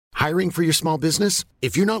Hiring for your small business?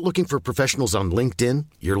 If you're not looking for professionals on LinkedIn,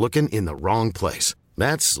 you're looking in the wrong place.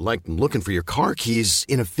 That's like looking for your car keys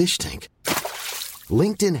in a fish tank.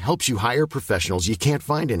 LinkedIn helps you hire professionals you can't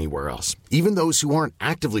find anywhere else, even those who aren't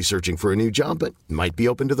actively searching for a new job but might be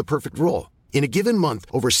open to the perfect role. In a given month,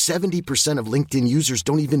 over 70% of LinkedIn users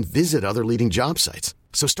don't even visit other leading job sites.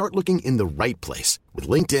 So start looking in the right place. With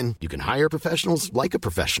LinkedIn, you can hire professionals like a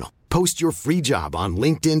professional. Post your free job on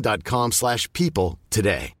linkedin.com/people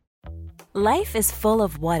today. Life is full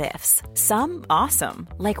of what-ifs. Some awesome,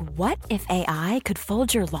 like what if AI could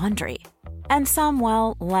fold your laundry? And some,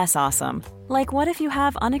 well, less awesome, like what if you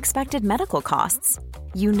have unexpected medical costs?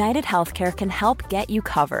 United Healthcare can help get you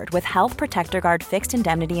covered with Health Protector Guard fixed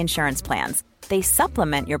indemnity insurance plans. They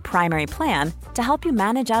supplement your primary plan to help you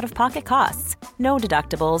manage out-of-pocket costs. No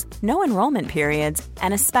deductibles, no enrollment periods,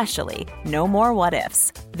 and especially no more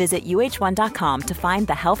what-ifs. Visit uh1.com to find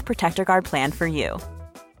the Health Protector Guard plan for you.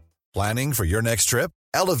 Planning for your next trip?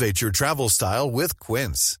 Elevate your travel style with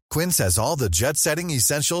Quince. Quince has all the jet-setting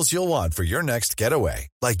essentials you'll want for your next getaway,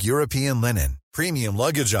 like European linen, premium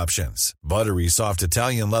luggage options, buttery soft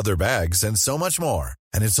Italian leather bags, and so much more.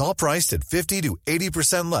 And it's all priced at 50 to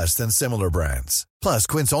 80% less than similar brands. Plus,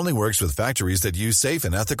 Quince only works with factories that use safe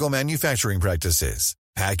and ethical manufacturing practices.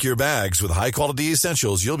 Pack your bags with high-quality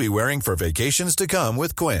essentials you'll be wearing for vacations to come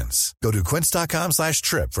with Quince. Go to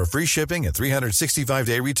quince.com/trip for free shipping and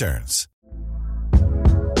 365-day returns.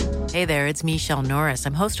 Hey there, it's Michelle Norris.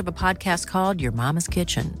 I'm host of a podcast called Your Mama's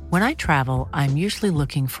Kitchen. When I travel, I'm usually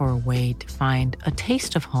looking for a way to find a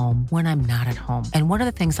taste of home when I'm not at home. And one of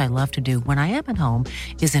the things I love to do when I am at home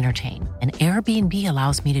is entertain. And Airbnb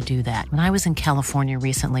allows me to do that. When I was in California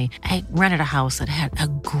recently, I rented a house that had a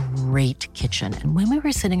great kitchen. And when we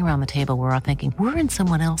were sitting around the table, we were all thinking, we're in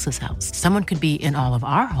someone else's house. Someone could be in all of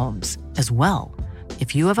our homes as well.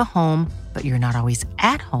 If you have a home, but you're not always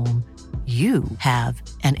at home, you have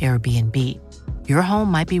an Airbnb. Your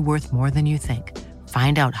home might be worth more than you think.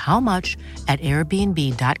 Find out how much at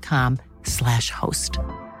airbnb.com/host.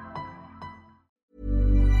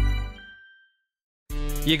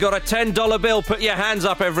 You got a $10 bill, put your hands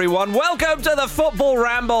up, everyone. Welcome to the Football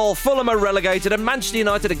Ramble. Fulham are relegated and Manchester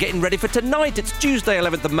United are getting ready for tonight. It's Tuesday,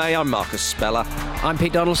 11th of May. I'm Marcus Speller. I'm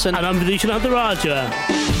Pete Donaldson. And I'm Vinicius Nadaraja.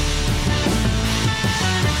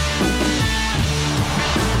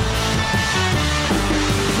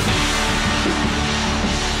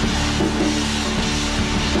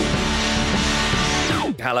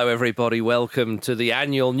 Hello, everybody. Welcome to the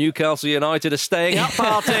annual Newcastle United are staying up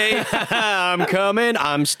party. I'm coming.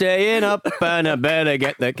 I'm staying up, and I better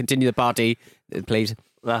continue the party, please.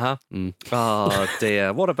 Uh-huh. Oh,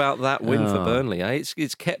 dear. What about that win for Burnley, eh?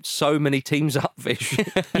 It's kept so many teams up, Vish.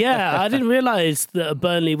 Yeah, I didn't realise that a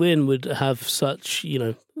Burnley win would have such,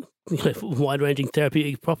 wide-ranging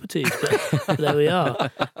therapeutic properties, but there we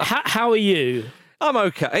are. How are you? I'm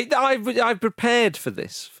okay. I've prepared for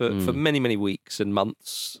this for many, many weeks and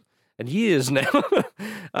months and years now.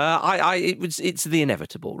 It's the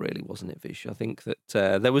inevitable, really, wasn't it, Vish? I think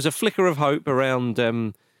that there was a flicker of hope around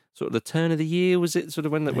sort of the turn of the year. Was it sort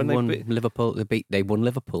of when they won Liverpool? They won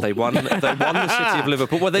Liverpool. They won the city of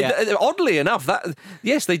Liverpool. Well, oddly enough,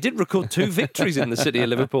 they did record 2 victories in the city of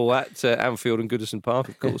Liverpool at Anfield and Goodison Park,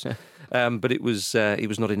 of course. But it was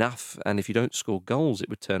not enough, and if you don't score goals, it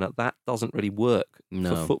would turn out that doesn't really work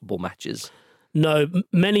for football matches. No,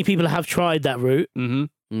 many people have tried that route, but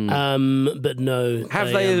no.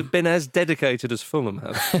 Have they been as dedicated as Fulham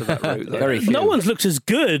have to that route? Very few. No one's looked as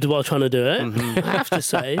good while trying to do it. I have to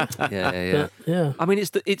say. Yeah. But, yeah. I mean,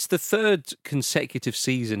 it's the third consecutive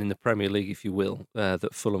season in the Premier League, if you will,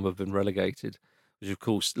 that Fulham have been relegated. Which, of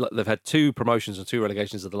course, they've had 2 promotions and 2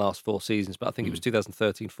 relegations of the last 4 seasons, but I think it was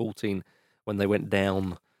 2013-14 when they went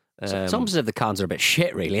down. It's almost as if the Cons are a bit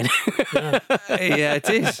shit, really. Yeah, it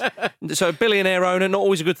is. So a billionaire owner, not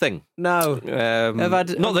always a good thing. No.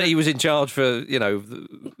 Not that he was in charge for,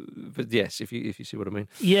 but yes, if you see what I mean.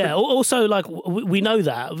 Yeah, also, we know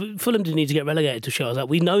that. Fulham didn't need to get relegated to show us that.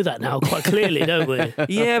 We know that now quite clearly, don't we?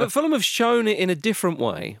 Yeah, but Fulham have shown it in a different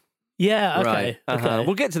way. Yeah, okay. Right. Okay.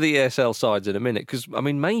 We'll get to the ESL sides in a minute, because, I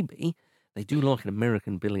mean, maybe they do like an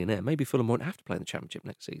American billionaire. Maybe Fulham won't have to play in the Championship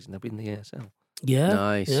next season. They'll be in the ESL. Yeah.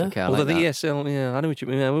 Nice. Yeah. Okay, Although the ESL, I know what you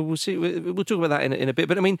mean. We'll see. We'll talk about that in a bit.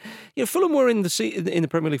 But I mean, Fulham were in the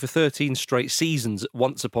Premier League for 13 straight seasons.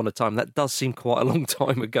 Once upon a time, that does seem quite a long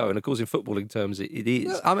time ago. And of course, in footballing terms, it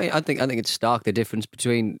is. I mean, I think it's stark the difference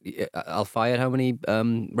between Al Fayed. How many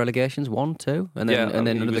relegations? 1, 2, and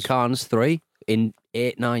then under the Cons 3 in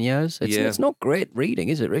 8-9 years. It's not great reading,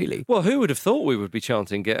 is it? Really? Well, who would have thought we would be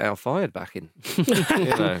chanting "Get Al Fayed back in"?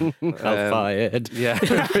 Al Fayed. Yeah.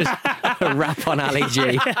 A rap on Ali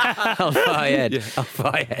G. Al Fayed. Al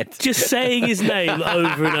Fayed. Just saying his name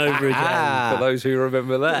over and over again. For those who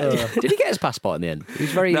remember that. Did he get his passport in the end? He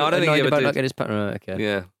was very No, I don't think he annoyed ever about did. not getting his passport. Right, okay.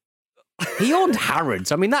 Yeah. He owned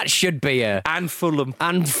Harrods. I mean, that should be a... And Fulham.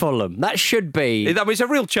 And Fulham. That should be... I mean, it's a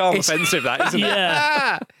real charm offensive, that, isn't it?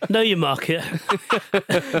 Yeah. Know your market.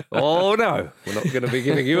 Oh, no. We're not going to be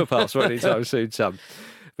giving you a passport anytime soon, Sam.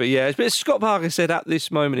 But yeah, but Scott Parker said, at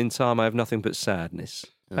this moment in time, I have nothing but sadness.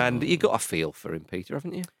 And you got a feel for him, Peter,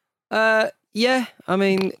 haven't you? Yeah, I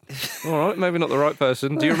mean... All right, maybe not the right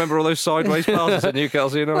person. Do you remember all those sideways passes at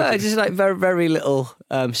Newcastle United? Well, just like very, very little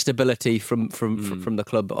stability from the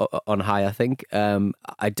club on high, I think.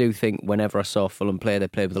 I do think whenever I saw Fulham play, they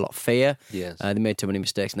played with a lot of fear. Yes. They made too many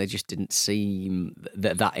mistakes and they just didn't seem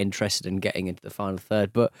that interested in getting into the final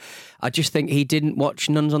third. But I just think he didn't watch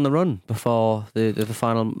Nuns on the Run before the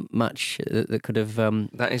final match that could have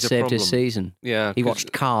saved his season. Yeah. He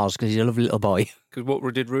watched Cars because he's a lovely little boy. Because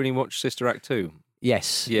what did Rooney watch? Sister Act 2? Yes.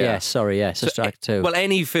 Sister Act 2. Well,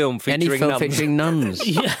 any film featuring nuns. Featuring nuns.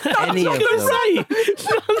 Yeah. Any of them. Say,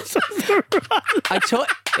 Nuns on the Run.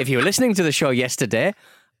 If you were listening to the show yesterday,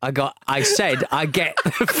 I said I get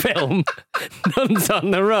the film Nuns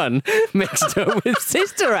on the Run mixed up with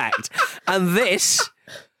Sister Act. And this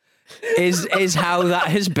is how that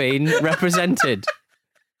has been represented.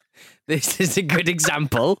 This is a good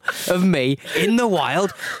example of me in the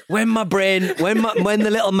wild when my brain, when the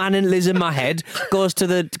little man in Liz in my head goes to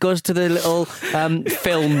the little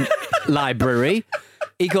film library.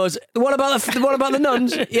 He goes, what about the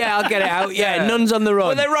nuns? Yeah, I'll get it out. Yeah, Nuns on the Run.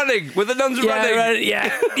 Were they running? Were the nuns running?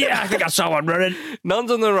 Yeah, I think I saw one running.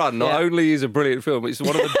 Nuns on the Run not only is a brilliant film, it's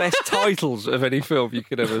one of the best titles of any film you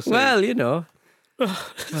could ever see. Well, you know.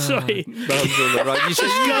 Sorry. Nuns on the Run. You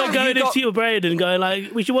should Going into your brain and going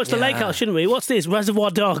like, we should watch The Lake House, shouldn't we? What's this?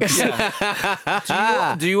 Reservoir Dogs.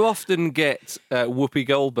 Do you often get Whoopi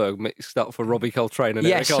Goldberg mixed up for Robbie Coltrane and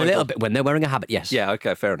Yes, Eric a little Idle? bit. When they're wearing a habit, yes. Yeah,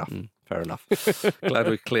 okay, fair enough. Fair enough. Glad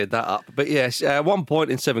we cleared that up. But yes, 1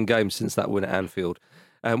 point in 7 games since that win at Anfield,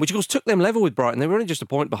 which of course took them level with Brighton. They were only just a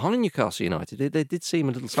point behind Newcastle United. They did seem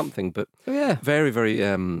a little something, but very, very,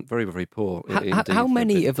 very, very poor. How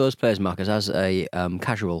many of those players, Marcus, as a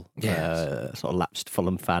casual sort of lapsed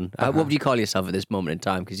Fulham fan? What would you call yourself at this moment in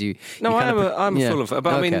time? Because I'm a Fulham fan.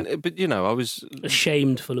 But I mean, but you know, I was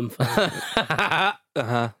ashamed Fulham fan.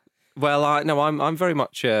 Well, I'm very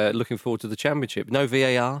much looking forward to the Championship. No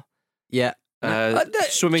VAR. Yeah.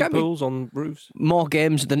 Swimming pools on roofs. More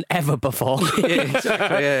games than ever before. Yeah,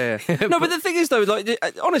 exactly. Yeah. No, but the thing is, though, like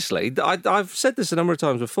honestly, I've said this a number of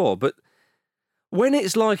times before, but when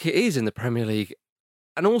it's like it is in the Premier League,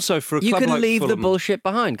 and also for a club like you can leave Fulham, the bullshit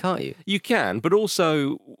behind, can't you? You can, but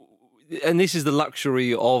also, and this is the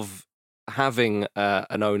luxury of having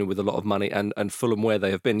an owner with a lot of money and Fulham where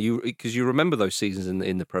they have been. Because you remember those seasons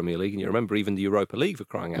in the Premier League, and you remember even the Europa League, for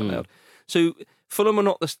crying out loud. So Fulham are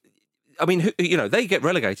not the. I mean, you know, they get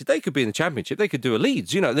relegated. They could be in the Championship. They could do a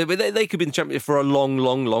Leeds. You know, they could be in the Championship for a long,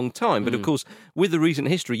 long, long time. But of course, with the recent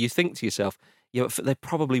history, you think to yourself, you know, they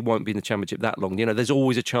probably won't be in the Championship that long. You know, there's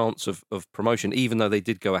always a chance of promotion, even though they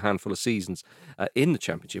did go a handful of seasons in the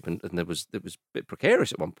Championship, and there was a bit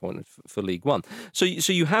precarious at one point for League One. So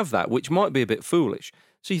you have that, which might be a bit foolish.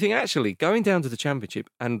 So you think actually going down to the Championship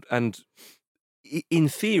and in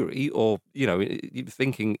theory, or you know,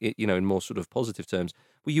 thinking in more sort of positive terms,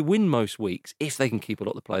 well, you win most weeks if they can keep a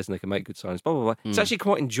lot of the players and they can make good signings. Blah blah blah. It's actually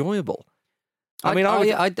quite enjoyable. I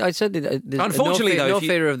said that unfortunately, no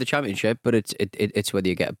fear of the Championship, but it's whether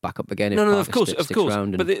you get back up again. No, of course.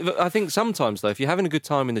 But I think sometimes though, if you're having a good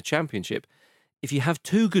time in the Championship, if you have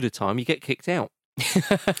too good a time, you get kicked out.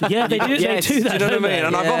 Yeah, they do. They do that. Do you know what I mean?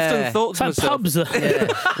 And I've often thought to myself, pubs.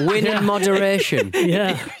 Win in moderation.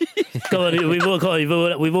 Yeah. Come on,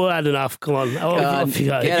 we've all had enough. Come on. If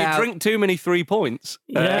you drink too many 3 points,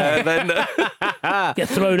 then get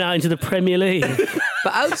thrown out into the Premier League.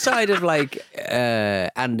 But outside of like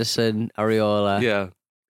Anderson, Areola,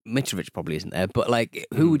 Mitrovic probably isn't there, but like,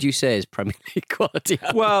 who would you say is Premier League quality?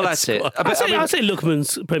 Well, that's it. I'd say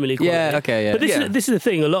Lookman's Premier League quality. Yeah, okay, yeah. But this is the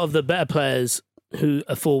thing. A lot of the better players who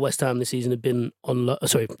are for West Ham this season have been on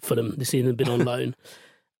Fulham this season have been on loan.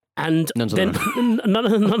 And none of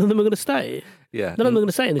them are going to stay. Yeah. None of them are going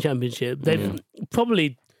to stay in the Championship. They've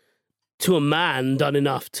probably, to a man, done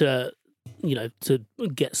enough to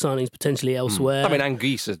get signings potentially elsewhere. I mean,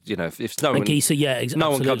 Anguissa, if no one... Anguissa, exactly.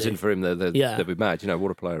 No one comes in for him, they'll be mad. You know,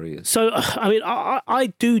 what a player he is. So, I mean,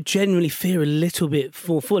 I do genuinely fear a little bit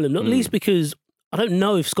for Fulham, not least because I don't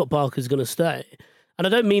know if Scott Parker's going to stay. And I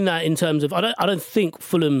don't mean that in terms of... I don't think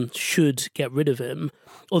Fulham should get rid of him,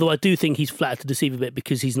 although I do think he's flattered to deceive a bit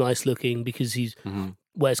because he's nice looking, because he's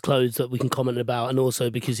wears clothes that we can comment about, and also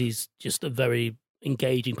because he's just a very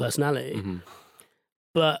engaging personality. Mm-hmm.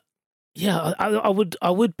 But yeah, I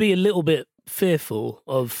would be a little bit fearful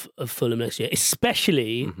of Fulham next year,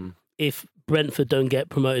 especially if Brentford don't get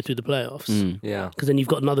promoted through the playoffs. Yeah, because then you've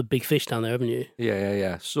got another big fish down there, haven't you?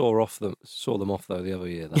 Yeah. Saw them off though the other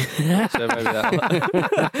year. So maybe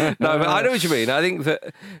that. No, but I know what you mean. I think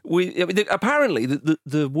that apparently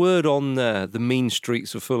the word on the mean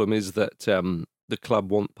streets of Fulham is that the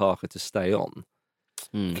club want Parker to stay on.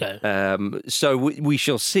 Okay. So we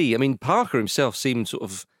shall see. I mean, Parker himself seemed sort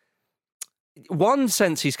of. One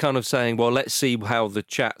sense he's kind of saying, well, let's see how the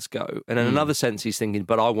chats go. And in another sense he's thinking,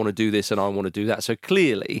 but I want to do this and I want to do that. So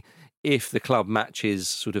clearly, if the club matches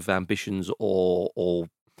sort of ambitions or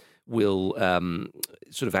will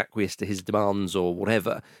sort of acquiesce to his demands or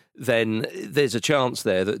whatever, then there's a chance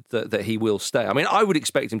there that he will stay. I mean, I would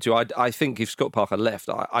expect him to. I think if Scott Parker left,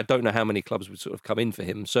 I don't know how many clubs would sort of come in for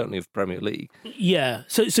him, certainly of Premier League. Yeah.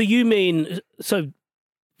 So you mean...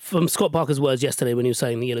 From Scott Parker's words yesterday when he was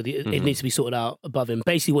saying, it needs to be sorted out above him.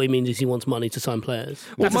 Basically, what he means is he wants money to sign players.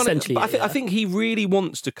 That's essentially it. I think he really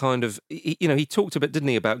wants to kind of, he talked a bit, didn't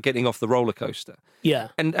he, about getting off the roller coaster. Yeah.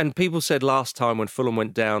 And people said last time when Fulham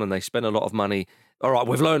went down and they spent a lot of money, all right,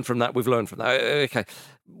 we've learned from that. Okay.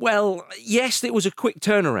 Well, yes, it was a quick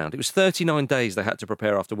turnaround. It was 39 days they had to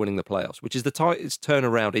prepare after winning the playoffs, which is the tightest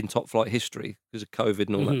turnaround in top flight history because of COVID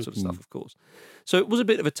and all that sort of stuff, of course. So it was a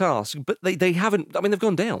bit of a task, but they haven't, I mean, they've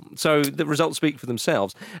gone down. So the results speak for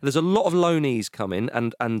themselves. There's a lot of loanees coming,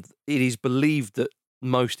 and it is believed that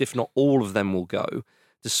most, if not all of them will go,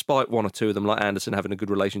 despite one or two of them, like Anderson, having a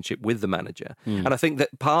good relationship with the manager. And I think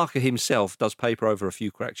that Parker himself does paper over a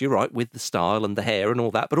few cracks. You're right, with the style and the hair and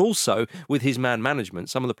all that, but also with his man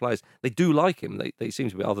management. Some of the players, they do like him. They seem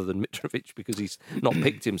to be, other than Mitrovic, because he's not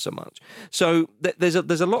picked him so much. So there's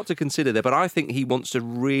a lot to consider there, but I think he wants to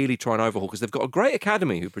really try and overhaul, because they've got a great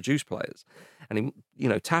academy who produce players. And,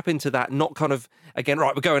 tap into that, not kind of, again,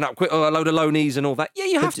 right, we're going up, quick, a load of loanees and all that. Yeah,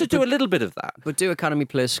 you have to do a little bit of that. But do academy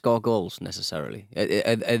players score goals necessarily?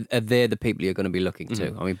 Are they the people you're going to be looking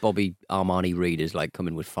to? I mean, Bobby Armani Reed is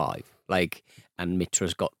coming with 5, and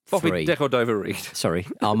Mitra's got 3. Bobby Decordova-Reid. Sorry,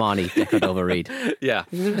 Armani Decordova-Reid. Yeah,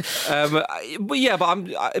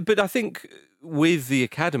 but I think with the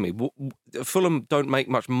academy, Fulham don't make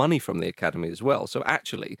much money from the academy as well. So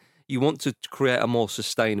actually, you want to create a more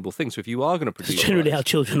sustainable thing. So if you are going to produce... That's generally how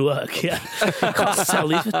children work, yeah. You can't sell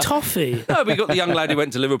these for toffee. No, but you've got the young lad who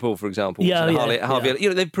went to Liverpool, for example. Harvey.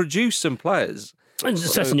 They've produced some players. And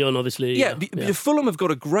Sessegnon, obviously. Yeah. Fulham have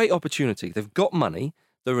got a great opportunity. They've got money.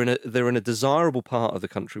 They're in a desirable part of the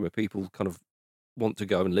country where people kind of want to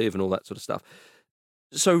go and live and all that sort of stuff.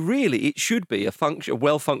 So really, it should be a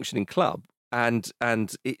well-functioning club. And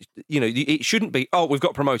it shouldn't be, we've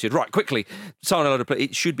got promoted, right, quickly, sign a load of players.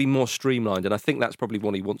 It should be more streamlined, and I think that's probably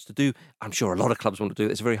what he wants to do. I'm sure a lot of clubs want to do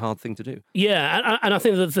it. It's a very hard thing to do. Yeah, and I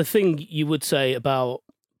think that the thing you would say about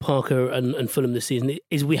Parker and Fulham this season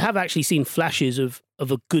is we have actually seen flashes of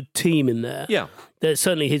a good team in there. Yeah. There's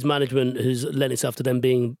certainly his management has lent itself to them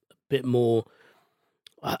being a bit more...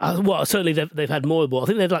 certainly they've had more ball. I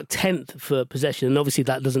think they're 10th for possession, and obviously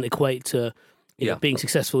that doesn't equate to... being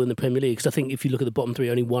successful in the Premier League, because I think if you look at the bottom 3,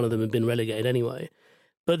 only one of them have been relegated anyway.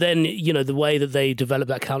 But then, the way that they developed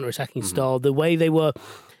that counter-attacking style, the way they were...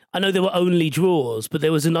 I know there were only draws, but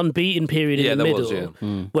there was an unbeaten period in the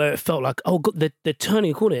middle where it felt like, oh, God, they're turning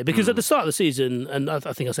a corner here. Because at the start of the season, and I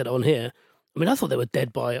think I said it on here, I mean, I thought they were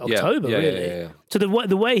dead by October, really. Yeah. So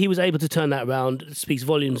the way he was able to turn that around speaks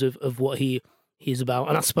volumes of what he is about.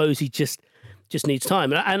 And I suppose he just needs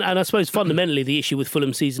time. And I suppose fundamentally the issue with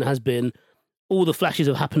Fulham's season has been all the flashes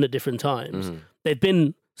have happened at different times. They've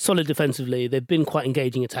been solid defensively. They've been quite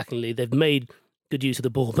engaging attackingly. They've made good use of the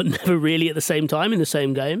ball, but never really at the same time in the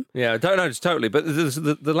same game. Yeah, I don't know, totally. But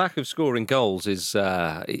the lack of scoring goals is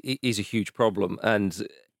a huge problem. And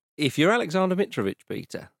if you're Alexander Mitrovic,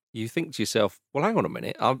 Peter, you think to yourself, well, hang on a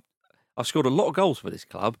minute. I've scored a lot of goals for this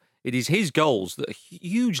club. It is his goals that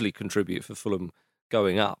hugely contribute for Fulham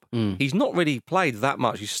going up. He's not really played that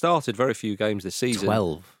much. He started very few games this season.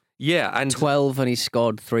 12. Yeah, and 12, and he's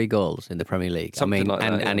scored 3 goals in the Premier League. Something like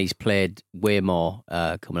that, and he's played way more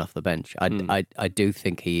coming off the bench. I do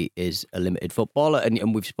think he is a limited footballer,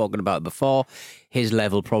 and we've spoken about it before. His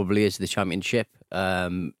level probably is the Championship.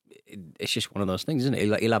 It's just one of those things, isn't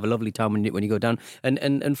it? He'll have a lovely time when you go down,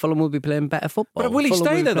 and Fulham will be playing better football. But will he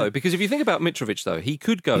stay there, though? Because if you think about Mitrovic, though, he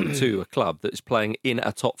could go to a club that is playing in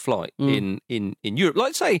a top flight in Europe.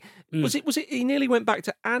 Like, say, was it he nearly went back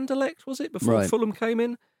to Anderlecht, was it, before Fulham came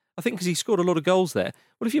in? I think because he scored a lot of goals there.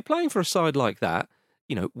 Well, if you're playing for a side like that,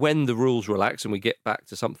 when the rules relax and we get back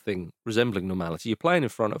to something resembling normality, you're playing in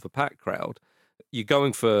front of a packed crowd, you're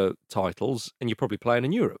going for titles, and you're probably playing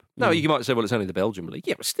in Europe. Now, you might say, well, it's only the Belgian league.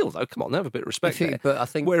 Yeah, but still, though, come on, have a bit of respect there. But I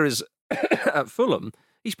think... Whereas at Fulham,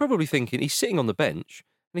 he's probably thinking, he's sitting on the bench,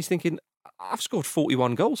 and he's thinking, I've scored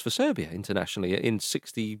 41 goals for Serbia internationally in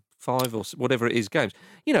 65 or whatever it is games.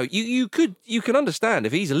 You can understand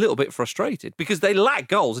if he's a little bit frustrated because they lack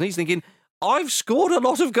goals, and he's thinking, I've scored a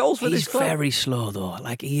lot of goals for this club. He's very slow, though.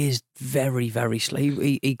 Like, he is very, very slow.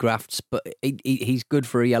 He grafts, but he's good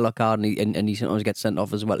for a yellow card, and he sometimes gets sent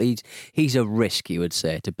off as well. He's a risk, you would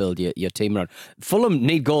say, to build your team around. Fulham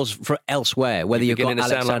need goals for elsewhere, whether you've got beginning to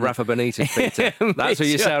sound like Rafa Benitez, Peter. That's who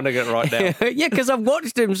you're sounding at right now. Yeah, because I've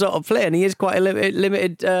watched him sort of play, and he is quite a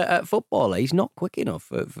limited footballer. He's not quick enough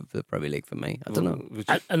for the Premier League for me. I don't know.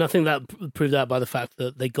 And I think that proved out by the fact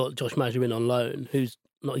that they got Josh Maja in on loan, who's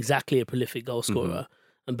not exactly a prolific goal scorer,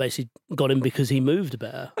 and basically got him because he moved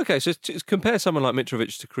better. Okay, so compare someone like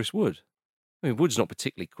Mitrovic to Chris Wood. I mean, Wood's not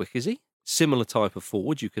particularly quick, is he? Similar type of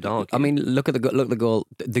forward, you could argue. I mean, look at the goal,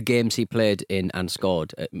 the games he played in and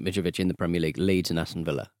scored, Mitrovic in the Premier League, Leeds and Aston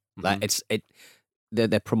Villa. Like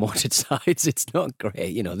they're promoted sides. It's not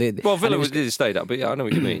great, Villa did stayed up, but yeah, I know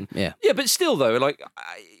what you mean. Yeah, but still, though, like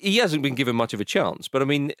he hasn't been given much of a chance. But I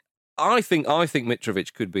mean, I think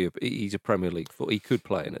Mitrovic could be he's a Premier League he could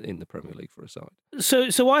play in the Premier League for a side.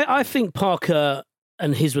 So I think Parker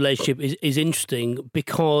and his relationship is interesting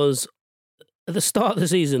because at the start of the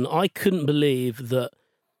season I couldn't believe that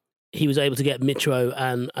he was able to get Mitro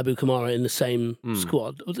and Abu Kamara in the same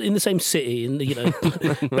squad, in the same city, and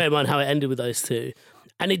bear in mind how it ended with those two.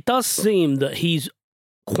 And it does seem that he's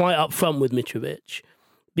quite upfront with Mitrovic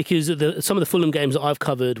because of some of the Fulham games that I've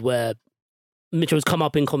covered where Mitchell has come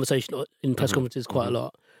up in conversation in press conferences quite a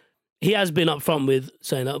lot. He has been upfront with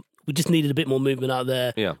saying that we just needed a bit more movement out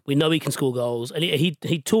there. Yeah. We know he can score goals, and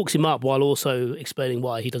he talks him up while also explaining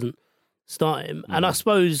why he doesn't start him. And I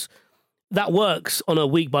suppose that works on a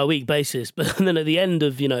week by week basis. But then at the end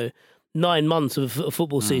of 9 months of a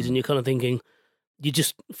football season, you're kind of thinking you're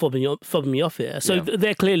just fobbing me off here. So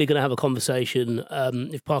they're clearly going to have a conversation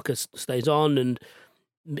if Parker stays on and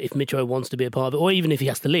if Mitro wants to be a part of it, or even if he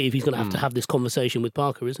has to leave, he's going to have this conversation with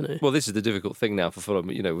Parker, isn't he? Well, this is the difficult thing now for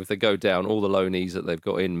Fulham. If they go down, all the loanees that they've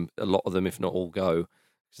got in, a lot of them, if not all, go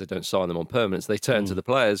because they don't sign them on permanence. They turn to the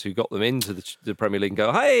players who got them into the Premier League and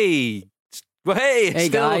go, "Hey,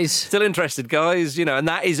 guys, still interested, guys." And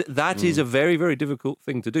that is a very, very difficult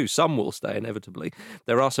thing to do. Some will stay inevitably.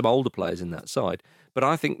 There are some older players in that side. But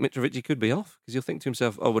I think Mitrovic could be off because you'll think to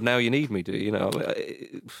himself, "Oh, well, now you need me, do you?"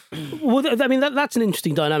 Well, I mean, that's an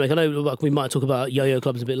interesting dynamic. I know we might talk about yo-yo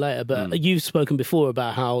clubs a bit later, but you've spoken before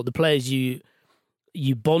about how the players you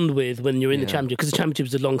bond with when you're in the Championship, because the Championship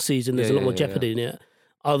is a long season, there's a lot more jeopardy in it,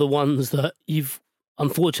 are the ones that you've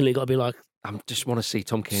unfortunately got to be like, I just want to see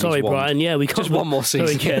Tom Kearney's sorry, wand. Brian. Yeah, we can't. Just one more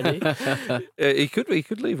season. Sorry, He could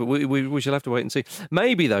leave it. We shall have to wait and see.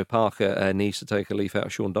 Maybe though, Parker needs to take a leaf out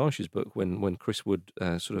of Sean Dyche's book when Chris Wood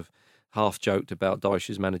sort of half joked about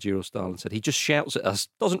Dyche's managerial style and said he just shouts at us,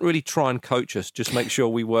 doesn't really try and coach us, just make sure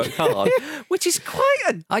we work hard, which is quite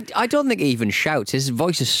a. I don't think he even shouts. His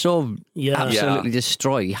voice is so absolutely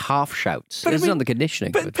destroyed. He half shouts. This is on the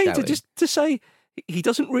conditioning. But Peter, just to say he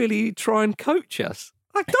doesn't really try and coach us.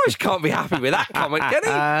 Like, Dyche can't be happy with that comment, can he?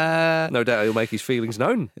 No doubt he'll make his feelings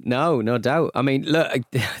known. No doubt. I mean, look,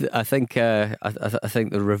 I think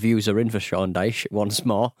the reviews are in for Sean Dyche once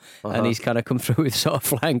more, and he's kind of come through with sort of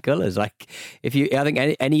flying colours. Like, I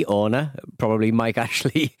think any owner, probably Mike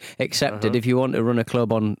Ashley accepted, if you want to run a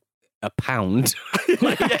club on £1.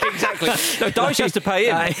 Exactly. No, Dyche has to pay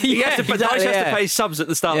him. Dyche has to pay subs at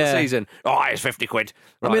the start of the season. Oh, it's 50 quid.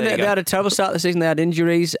 Right, I mean, they had a terrible start of the season. They had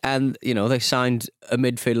injuries, and they signed a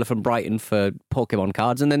midfielder from Brighton for Pokemon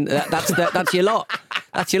cards, and then that's your lot.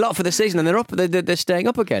 That's your lot for the season, and they're up. They're staying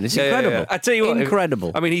up again. It's incredible. Yeah. I tell you what,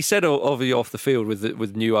 incredible. I mean, he said obviously off the field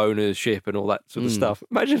with new ownership and all that sort of stuff.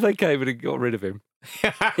 Imagine if they came in and got rid of him.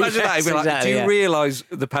 Imagine that. He'd be like, do you realise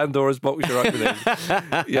the Pandora's box you're opening?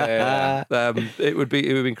 It would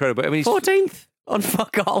be incredible. I mean, he's 14th on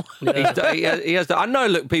fuck all. He has. I know.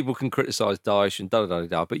 Look, people can criticise Dyche and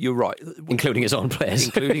da, but you're right, including his own players,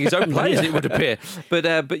 it would appear. But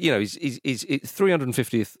he's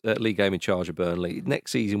 350th league game in charge of Burnley.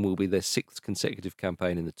 Next season will be their 6th consecutive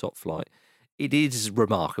campaign in the top flight. It is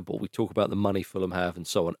remarkable. We talk about the money Fulham have and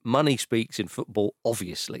so on. Money speaks in football,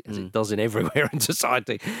 obviously, as it does in everywhere in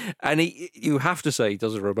society. And you have to say he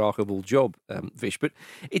does a remarkable job, Vish. But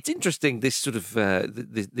it's interesting, this sort of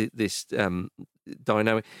this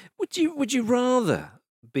dynamic. Would you rather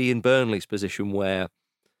be in Burnley's position where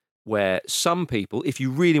some people, if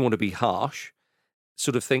you really want to be harsh,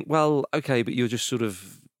 sort of think, well, okay, but you're just sort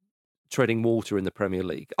of treading water in the Premier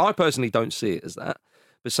League. I personally don't see it as that,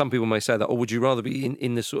 but some people may say that. Or would you rather be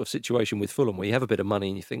in this sort of situation with Fulham where you have a bit of money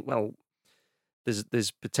and you think, well,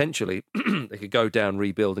 there's potentially they could go down,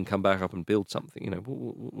 rebuild, and come back up and build something.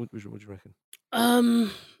 What do you reckon?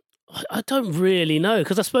 I don't really know,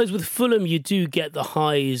 because I suppose with Fulham you do get the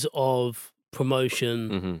highs of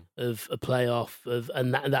promotion, of a playoff,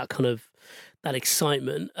 and that kind of that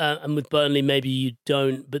excitement. And with Burnley, maybe you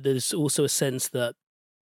don't, but there's also a sense that,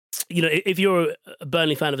 if you're a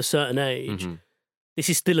Burnley fan of a certain age, this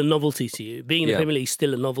is still a novelty to you. Being in the Premier League is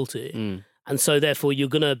still a novelty, and so therefore you're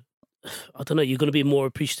gonna be more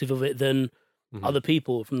appreciative of it than other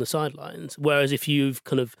people from the sidelines. Whereas if you've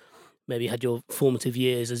kind of maybe had your formative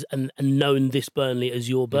years and known this Burnley as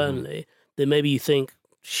your Burnley, then maybe you think,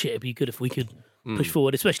 shit, it'd be good if we could push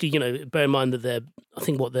forward. Especially, bear in mind that they're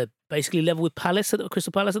basically level with Palace at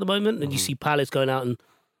Crystal Palace at the moment, and you see Palace going out and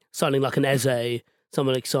signing like an Eze,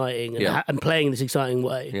 someone exciting, and playing this exciting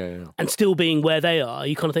way, and still being where they are.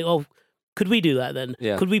 You kind of think, oh, could we do that then?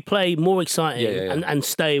 Could we play more exciting and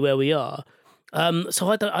stay where we are? So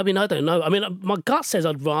I don't know. I mean, my gut says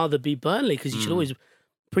I'd rather be Burnley, because you should always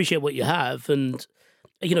appreciate what you have. And,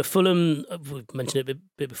 Fulham, we've mentioned it a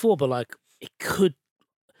bit before, but like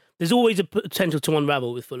there's always a potential to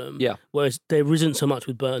unravel with Fulham. Yeah. Whereas there isn't so much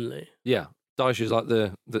with Burnley. Yeah. Dyche is like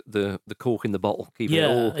the cork in the bottle, keeping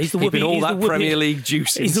all that Premier League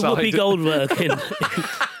juice he's inside. He's the Whoopi Goldberg in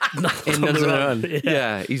Nuns on the Run.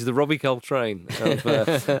 Yeah, he's the Robbie Coltrane.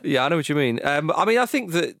 I know what you mean. I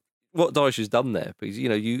think that what Dyche has done there, because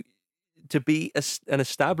to be an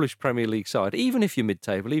established Premier League side, even if you're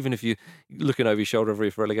mid-table, even if you're looking over your shoulder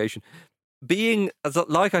for relegation, being,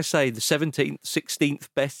 like I say, the 17th, 16th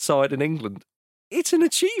best side in England, it's an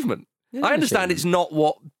achievement. I understand it's not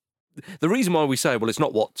what... The reason why we say, well, it's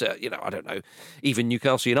not what, I don't know, even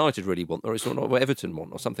Newcastle United really want, or it's not what Everton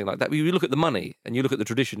want, or something like that. But you look at the money, and you look at the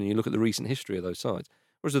tradition, and you look at the recent history of those sides.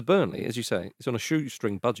 Whereas with Burnley, as you say, it's on a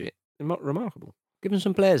shoestring budget. Remarkable. Give them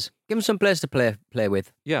some players. Give them some players to play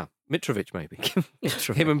with. Yeah. Mitrovic, maybe.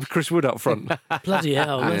 Him and Chris Wood up front. Bloody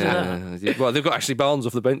hell. Yeah. Well, they've got Ashley Barnes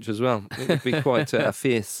off the bench as well. It would be quite a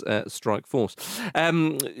fierce strike force.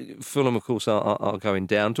 Fulham, of course, are going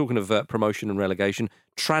down. Talking of promotion and relegation,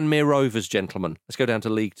 Tranmere Rovers, gentlemen. Let's go down to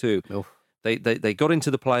League Two. Oh. They got into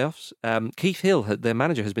the playoffs. Keith Hill, their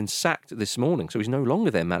manager, has been sacked this morning, so he's no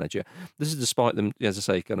longer their manager. This is despite them, as I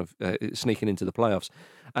say, kind of sneaking into the playoffs.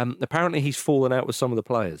 Apparently, he's fallen out with some of the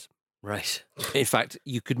players. Right. In fact,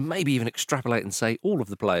 you could maybe even extrapolate and say all of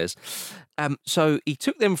the players. So he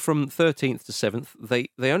took them from 13th to 7th.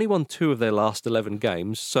 They only won 2 of their last 11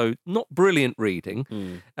 games, so not brilliant reading.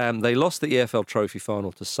 They lost the EFL Trophy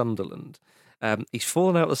final to Sunderland. He's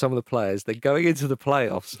fallen out with some of the players. They're going into the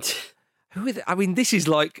playoffs. We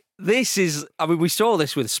saw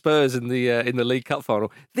this with Spurs in the League Cup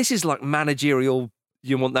final. This is like managerial.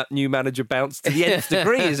 You want that new manager bounced to the nth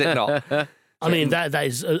degree, is it not? I mean, that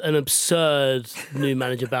is an absurd new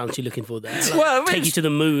manager bounce you're looking for there. Like, well, take you to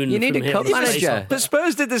the moon. You need a cup manager. But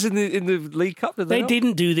Spurs did this in the League Cup, did they? They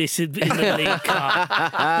didn't do this in the League Cup.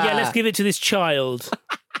 Yeah, let's give it to this child.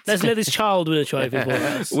 Let's let this child win a trophy for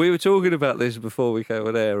us. We were talking about this before we came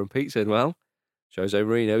on air, and Pete said, well, Jose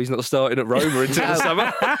Mourinho, he's not starting at Roma until the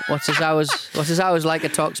summer. What's his hours like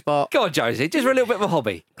at TalkSport? Go on, Jose, just for a little bit of a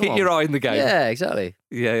hobby. Keep your eye in the game. Yeah, exactly.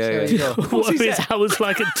 Yeah. What are his hours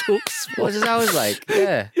like at TalkSport? What's his hours like?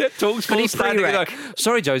 Yeah. TalkSport standing.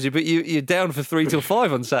 Sorry, Jose, but you're down for 3 till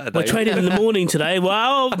 5 on Saturday. We're training in the morning today.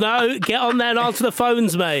 Well, no, get on there and answer the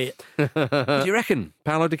phones, mate. What do you reckon?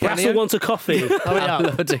 Paolo Di Canio? Russell wants a coffee. Hurry up.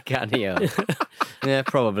 Paolo Di Canio. Yeah,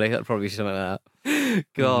 probably. That'd probably be something like that.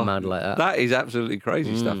 God, mad like that. That is absolutely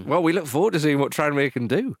crazy stuff. Well, we look forward to seeing what Tranmere can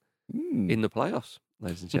do in the playoffs,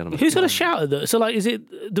 ladies and gentlemen. Who's going to shout at that? So, like,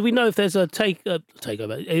 do we know if there's a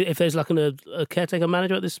takeover? If there's like a caretaker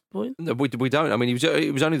manager at this point? No, we don't. I mean,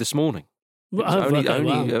 it was only this morning.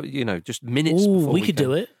 Just minutes before we could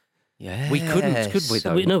do it. Yeah, we couldn't, could we?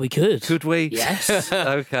 Though? No, we could. Could we? Yes.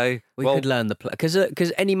 Okay. We could learn the play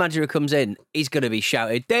because any manager who comes in, he's going to be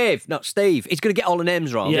shouted, Dave, not Steve. He's going to get all the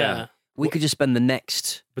names wrong. Yeah. We could just spend the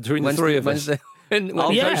next between the three of us. I'll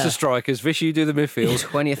coach the strikers. Vish, you do the midfield.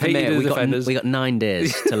 20th of May. We got 9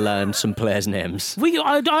 days to learn some players' names.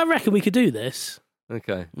 I reckon we could do this.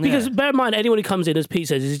 Okay. Because bear in mind, anyone who comes in, as Pete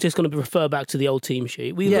says, is just going to refer back to the old team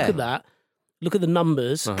sheet. We look at that. look at the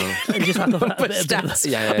numbers, and just have a bit Stats.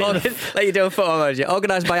 Yeah. Like you do a football manager,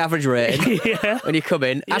 organised by average rating. Yeah. When you come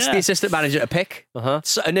in, ask Yeah. the assistant manager to pick,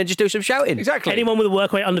 and then just do some shouting. Exactly. Anyone with a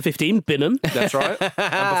work rate under 15, bin them. That's right.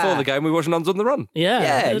 And before the game, we watched Nuns on the Run. Yeah.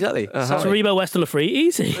 Yeah, exactly. So Rebo West on a free.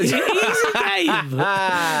 Easy. Easy game.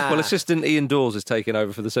 Well, assistant Ian Dawes is taking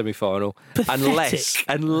over for the semi-final. Pathetic.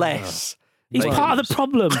 Unless He's part of the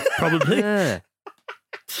problem, probably. Yeah.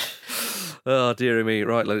 Oh, dearie me.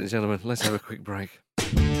 Right, ladies and gentlemen, let's have a quick break.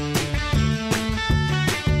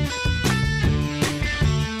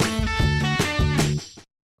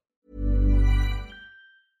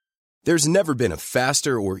 There's never been a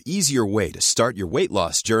faster or easier way to start your weight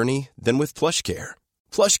loss journey than with PlushCare.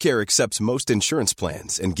 PlushCare accepts most insurance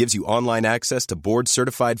plans and gives you online access to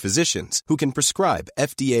board-certified physicians who can prescribe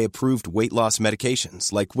FDA-approved weight loss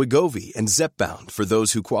medications like Wegovy and Zepbound for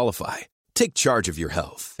those who qualify. Take charge of your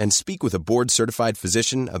health and speak with a board-certified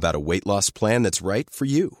physician about a weight loss plan that's right for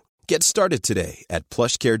you. Get started today at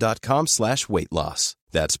plushcare.com/weight loss.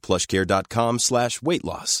 That's plushcare.com/weight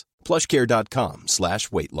loss.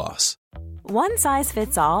 plushcare.com/weight loss. One size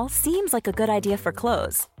fits all seems like a good idea for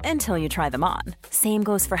clothes until you try them on. Same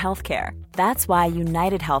goes for healthcare. That's why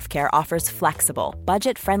United Healthcare offers flexible,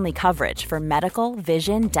 budget-friendly coverage for medical,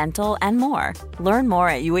 vision, dental, and more. Learn more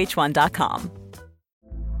at uh1.com.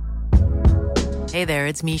 Hey there,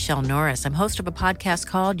 it's Michelle Norris. I'm host of a podcast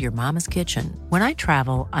called Your Mama's Kitchen. When I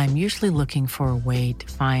travel, I'm usually looking for a way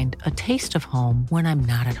to find a taste of home when I'm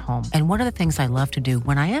not at home. And one of the things I love to do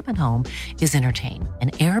when I am at home is entertain.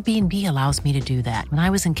 And Airbnb allows me to do that. When I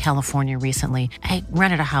was in California recently, I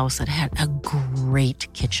rented a house that had a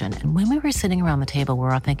great kitchen. And when we were sitting around the table, we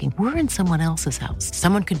were all thinking, we're in someone else's house.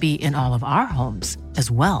 Someone could be in all of our homes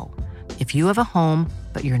as well. If you have a home,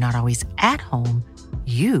 but you're not always at home,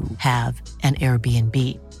 you have an Airbnb.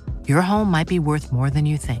 Your home might be worth more than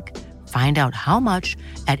you think. Find out how much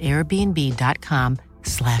at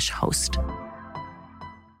airbnb.com/host.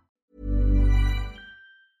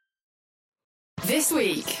 This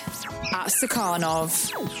week at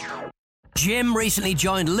Stakhanov. Jim recently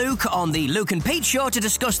joined Luke on the Luke and Pete show to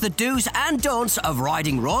discuss the do's and don'ts of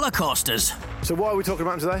riding roller coasters. So why are we talking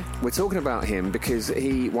about him today? We're talking about him because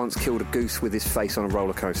he once killed a goose with his face on a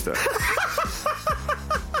roller coaster.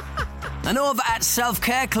 And over at Self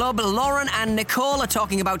Care Club, Lauren and Nicole are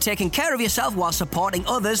talking about taking care of yourself while supporting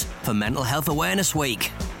others for Mental Health Awareness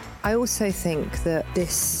Week. I also think that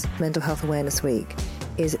this Mental Health Awareness Week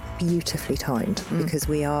is beautifully timed because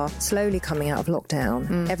we are slowly coming out of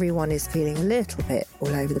lockdown. Everyone is feeling a little bit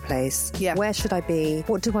all over the place. Yeah. Where should I be?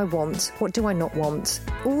 What do I want? What do I not want?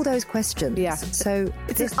 All those questions. Yeah. So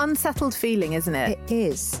It's an unsettled feeling, isn't it? it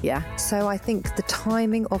is. Yeah. So I think the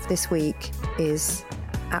timing of this week is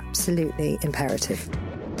absolutely imperative.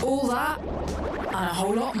 All that and a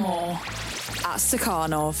whole lot more at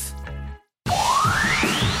Stakhanov.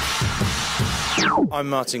 I'm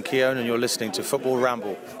Martin Keown and you're listening to Football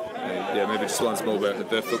Ramble. Yeah, maybe just one small bit of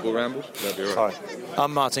the Football Ramble. That'd be all right. Hi,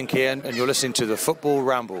 I'm Martin Keown and you're listening to the Football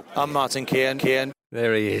Ramble. I'm Martin Keown.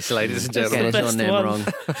 There he is, ladies and gentlemen. Get his own name wrong.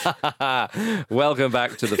 Welcome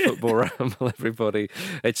back to the Football Ramble, everybody.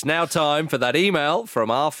 It's now time for that email from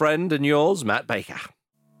our friend and yours, Matt Baker.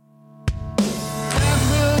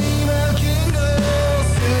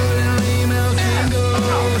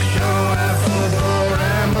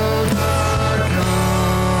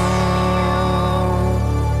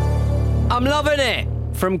 I'm loving it.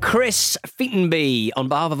 From Chris Featonby, on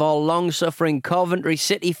behalf of all long-suffering Coventry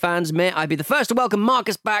City fans, may I be the first to welcome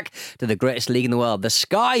Marcus back to the greatest league in the world, the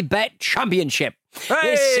Sky Bet Championship. Hey!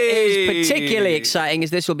 This is particularly exciting as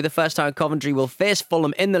this will be the first time Coventry will face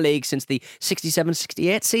Fulham in the league since the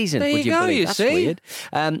 67-68 season. There Would you you go, believe? you That's see. weird.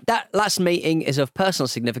 That last meeting is of personal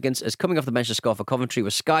significance as coming off the bench to score for Coventry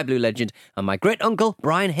was Sky Blue legend and my great-uncle,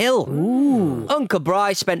 Brian Hill. Ooh. Uncle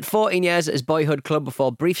Bri spent 14 years at his boyhood club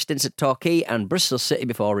before brief stints at Torquay and Bristol City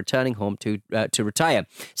before returning home to retire.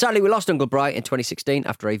 Sadly, we lost Uncle Bri in 2016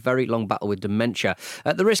 after a very long battle with dementia.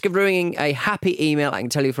 At the risk of ruining a happy email, I can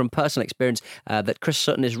tell you from personal experience that Chris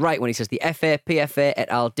Sutton is right when he says the FA, PFA et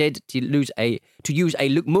al. Did to use a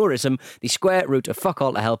Luke Mooreism, the square root of fuck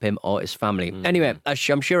all to help him or his family. Anyway,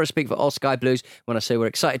 I'm sure I speak for all Sky Blues when I say we're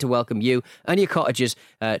excited to welcome you and your cottages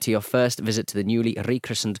to your first visit to the newly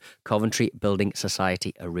rechristened Coventry Building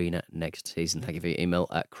Society Arena next season. Thank you for your email,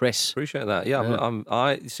 Chris. Appreciate that. Yeah,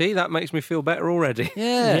 I see, that makes me feel better already.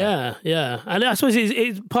 Yeah. And I suppose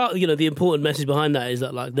it's part, the important message behind that is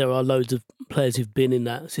that like there are loads of players who've been in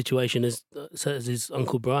that situation as his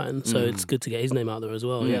Uncle Brian, so it's good to get his name out there as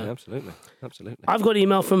well. Yeah, absolutely. I've got an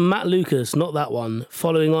email from Matt Lucas, not that one,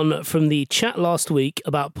 following on from the chat last week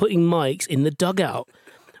about putting mics in the dugout.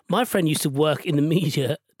 My friend used to work in the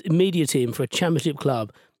media team for a championship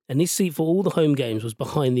club, and his seat for all the home games was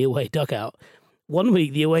behind the away dugout. One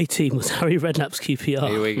week, the away team was Harry Redknapp's QPR.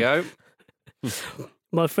 Here we go.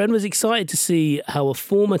 My friend was excited to see how a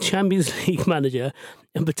former Champions League manager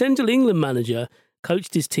and potential England manager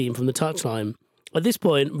coached his team from the touchline. At this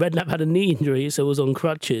point, Redknapp had a knee injury, so was on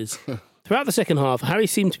crutches. Throughout the second half, Harry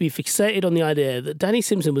seemed to be fixated on the idea that Danny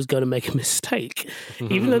Simpson was going to make a mistake,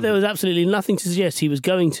 even though there was absolutely nothing to suggest he was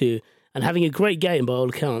going to, and having a great game by all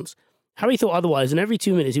accounts. Harry thought otherwise, and every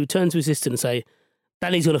 2 minutes he would turn to his assistant and say,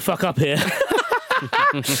 Danny's going to fuck up here.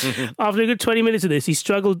 After a good 20 minutes of this, he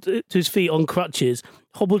struggled to his feet on crutches,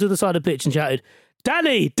 hobbled to the side of the pitch and shouted,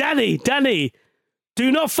 Danny, Danny, Danny, do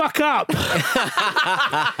not fuck up.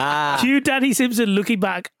 Cue Danny Simpson looking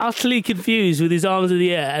back, utterly confused with his arms in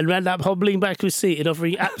the air, and Redknapp hobbling back to his seat and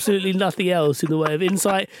offering absolutely nothing else in the way of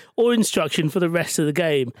insight or instruction for the rest of the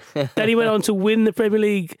game. Danny went on to win the Premier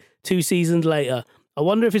League 2 seasons later. I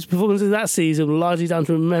wonder if his performance in that season was largely down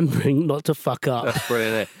to remembering not to fuck up. That's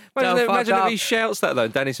brilliant. Imagine if he shouts that, though.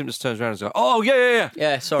 Danny Simpson turns around and goes, oh, yeah.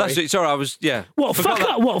 Yeah, sorry. That's it. Sorry, I was, What, fuck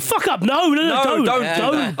up? What, fuck up? No, don't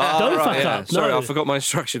fuck up. Sorry, no. I forgot my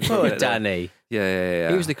instructions. Oh, Danny.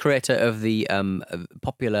 Yeah. He was the creator of the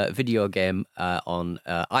popular video game on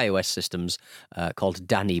iOS systems called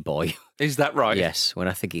Danny Boy. Is that right? Yes, when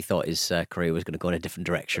I think he thought his career was going to go in a different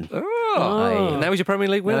direction. Oh. Now he's your Premier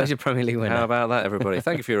League winner. Now he's your Premier League winner. How about that, everybody?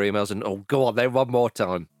 Thank you for your emails. And go on then, one more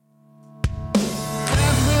time.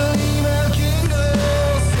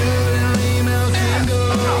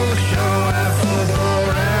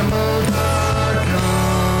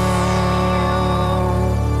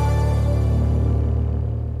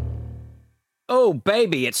 Oh,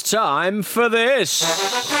 baby, it's time for this.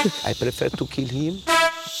 I prefer to kill him.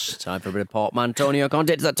 It's time for a bit of Portmantonio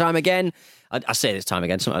content. It's that time again. I say this time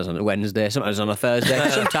again. Sometimes on a Wednesday, sometimes on a Thursday,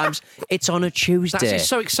 sometimes it's on a Tuesday. It's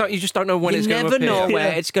so exciting. You just don't know when it's going to appear. You never know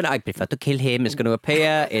where it's going to... I prefer to kill him. It's going to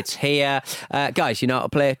appear. It's here. Guys, you know how to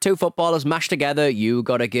play. 2 footballers mashed together. You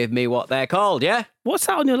got to give me what they're called, yeah? What's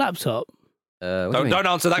that on your laptop? Don't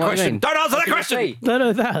answer that question. Don't answer that question. Don't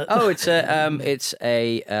know that. Oh, it's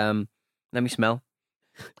a let me smell.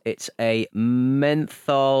 It's a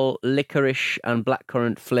menthol, licorice and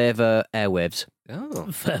blackcurrant flavour airwaves. Oh.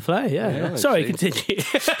 Fair play, yeah. Sorry, continue.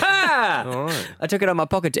 All right. I took it out of my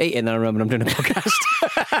pocket to eat it and then I remember I'm doing a podcast.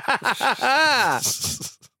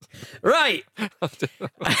 Right. Craig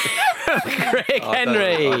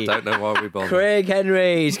Henry. I don't know why we bothered. Craig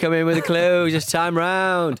Henry's come in with a clue this time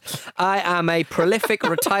round. I am a prolific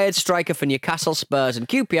retired striker for Newcastle, Spurs and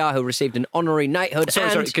QPR who received an honorary knighthood.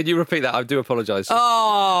 Sorry, can you repeat that? I do apologise.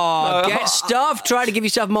 Oh, get stuffed. Try to give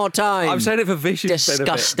yourself more time. I'm saying it for Vicious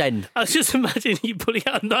Disgusting. benefit. I was just imagining you pulling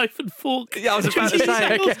out a knife and fork. Yeah, I was about to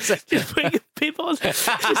say. Just putting a pip on.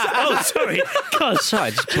 Oh, sorry. God. Sorry,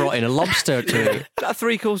 I just brought in a lobster to you. That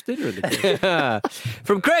 3-course dinner in the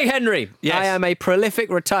From Craig Henry. Yes. I am a prolific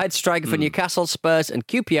retired striker for Newcastle, Spurs and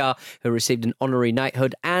QPR who received an honorary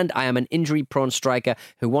knighthood, and I am an injury-prone striker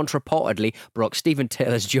who once reportedly broke Stephen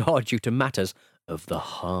Taylor's jaw due to matters of the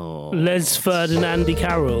heart. Les Ferdinandi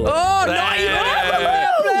Carroll. Oh, nice!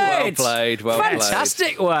 Well played.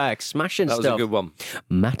 Fantastic work. Smashing stuff. That was a good one.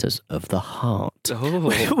 Matters of the heart.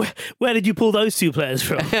 Oh. Where did you pull those 2 players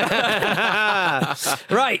from?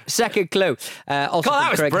 Right, second clue. Also God,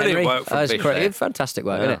 that was Craig brilliant Henry. work from Vic Craig. there. Fantastic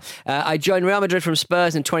work, Yeah. isn't it? I joined Real Madrid from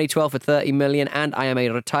Spurs in 2012 for 30 million, and I am a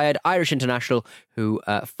retired Irish international who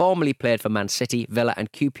formerly played for Man City, Villa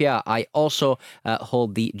and QPR. I also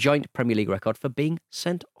hold the joint Premier League record for being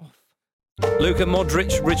sent off. Luka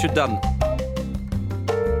Modric, Richard Dunn.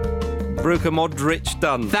 Luka Modric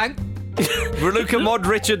Dunn. Luka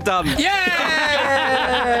Modric Dunn. Yay!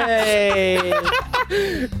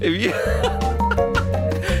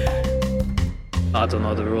 I don't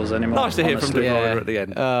know the rules anymore. Nice to hear from honestly. Dick at the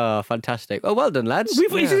end. Oh, fantastic. Well done, lads.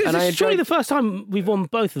 It's surely the first time we've won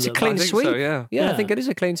both of them. It's a clean sweep. So, yeah. I think it is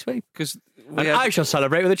a clean sweep. Because I shall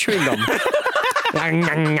celebrate with a chewing gum.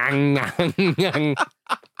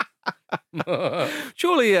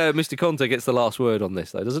 Surely Mr. Conte gets the last word on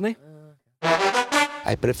this, though, doesn't he?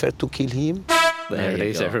 I prefer to kill him. There it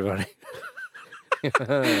is, everybody. What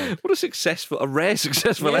a rare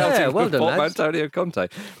successful Yeah, outing well for done, lads. Antonio Conte.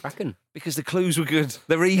 Cracking. Because the clues were good.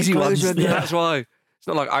 They're easy ones. were good. That's why. It's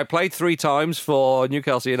not like I played 3 times for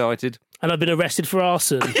Newcastle United. And I've been arrested for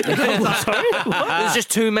arson. Sorry? There's just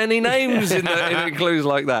too many names in the clues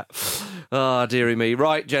like that. Ah, dearie me.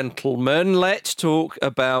 Right, gentlemen, let's talk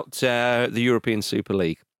about the European Super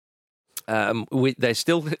League. They're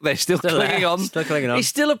still clinging on. Still clinging on.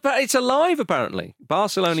 It's alive, apparently.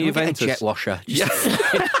 Barcelona, Should we get Juventus. a jet washer.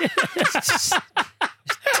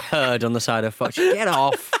 turd on the side of Fox. Get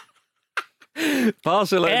off.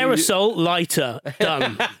 Barcelona. Aerosol lighter.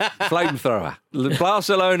 Done. Flamethrower.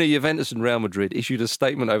 Barcelona, Juventus and Real Madrid issued a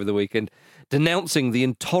statement over the weekend denouncing the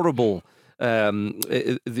intolerable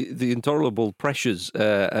the intolerable pressures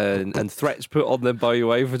and threats put on them by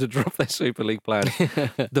UEFA to drop their Super League plans.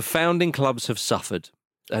 The founding clubs have suffered.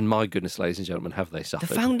 And my goodness, ladies and gentlemen, have they suffered?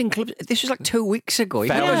 The founding clubs. This was like 2 weeks ago.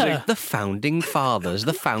 Yeah. The founding fathers,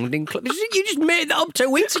 the founding clubs. You just made that up 2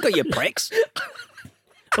 weeks ago, you pricks.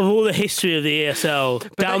 Of all the history of the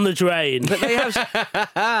ESL, down the drain. But they have.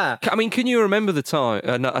 I mean, can you remember the time,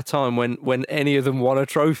 a time when any of them won a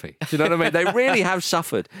trophy? Do you know what I mean? They really have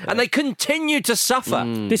suffered, and they continue to suffer.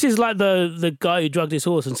 This is like the guy who drugged his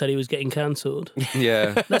horse and said he was getting cancelled.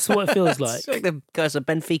 Yeah, that's what it feels like. It's like the guys at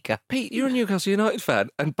Benfica. Pete, you're a Newcastle United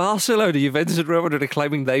fan, and Barcelona, Juventus, and Real Madrid are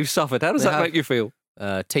claiming they've suffered. How does that make you feel?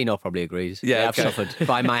 Tino probably agrees. Yeah, I've suffered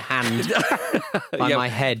by my hand, by my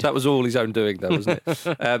head. That was all his own doing, though, wasn't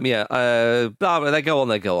it? They go on,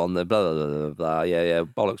 blah, blah, blah, blah. Yeah,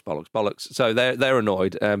 bollocks. So they're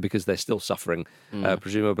annoyed because they're still suffering,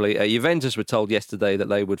 presumably. Juventus were told yesterday that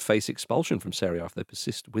they would face expulsion from Serie A if they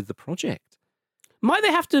persist with the project. Might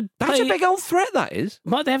they have to? That's a big old threat. That is.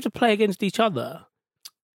 Might they have to play against each other?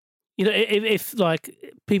 You know, if like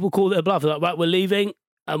people call it a bluff, like right, we're leaving.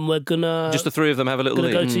 And we're gonna just the three of them have a little.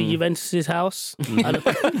 Go to Juventus's house.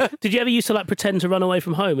 Did you ever used to like pretend to run away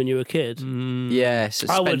from home when you were a kid? Yes,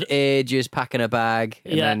 I spent ages packing a bag.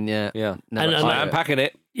 And then, I'm packing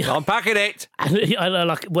it. I'm packing it. And I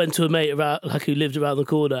like went to a mate around, like who lived around the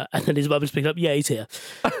corner, and then his mum was picking up. Yeah, he's here.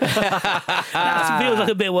 That feels like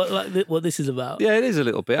a bit what this is about. Yeah, it is a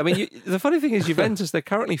little bit. I mean, the funny thing is, Juventus, they're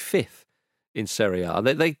currently 5th. In Serie A.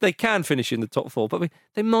 They can finish in the top 4, but I mean,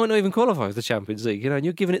 they might not even qualify for the Champions League, and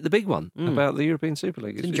you're giving it the big one about the European Super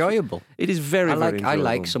League. It's enjoyable. It is very enjoyable. I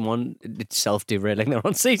like someone self-derailing their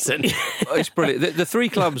own season. It's brilliant. The 3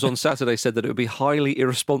 clubs on Saturday said that it would be highly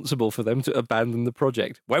irresponsible for them to abandon the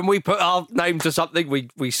project. When we put our name to something,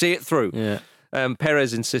 we see it through. Yeah.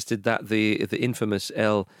 Perez insisted that the infamous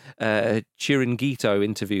El Chiringuito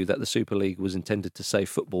interview that the Super League was intended to save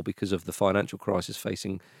football because of the financial crisis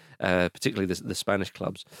facing particularly the Spanish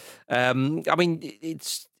clubs. I mean,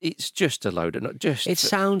 it's just a load of just. It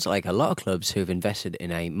sounds like a lot of clubs who've invested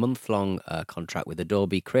in a month-long contract with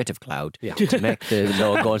Adobe Creative Cloud to make the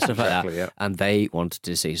logo and stuff like that, and they wanted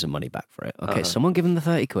to see some money back for it. Okay, someone give them the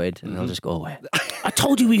 30 quid, and they'll just go away. I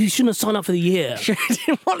told you we shouldn't have signed up for the year.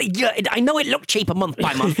 I know it looked cheaper month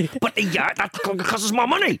by month, but the year that costs us more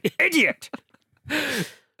money. Idiot.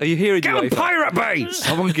 Are you hearing Get on Pirate Bay!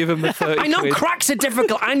 Someone give him the 30 I know quid. cracks are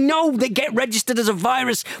difficult. I know they get registered as a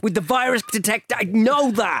virus with the virus detector. I know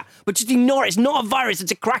that. But just ignore it. It's not a virus,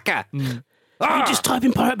 it's a cracker. You just type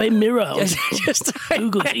in Pirate Bay Mirror. Just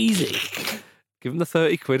Google, it's easy. Give them the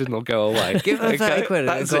 30 quid and they'll go away. Give them the 30 quid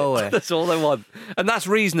and they'll go away. That's all they want. And that's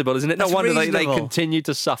reasonable, isn't it? No wonder they continue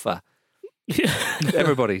to suffer.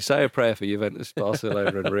 Everybody, say a prayer for Juventus,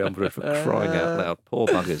 Barcelona and Real Madrid for crying out loud. Poor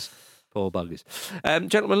buggers. Poor buggers.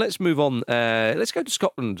 Gentlemen, let's move on. Let's go to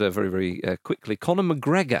Scotland very, very quickly. Conor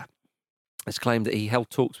McGregor has claimed that he held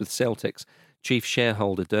talks with Celtic's chief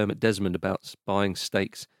shareholder Dermot Desmond about buying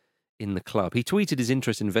stakes in the club. He tweeted his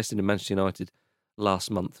interest in investing in Manchester United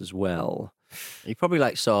last month as well. He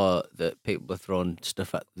probably saw that people were throwing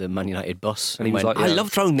stuff at the Man United bus. And he was like, I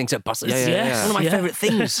love throwing things at buses. Yeah. One of my favourite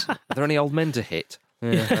things. Are there any old men to hit?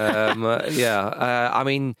 I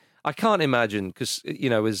mean, I can't imagine because,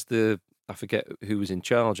 as I forget who was in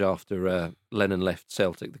charge after Lennon left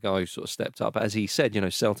Celtic, the guy who sort of stepped up. As he said,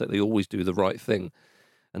 Celtic, they always do the right thing.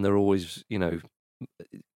 And they're always,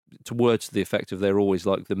 to words to the effect of they're always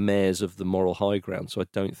like the mayors of the moral high ground. So I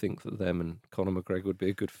don't think that them and Conor McGregor would be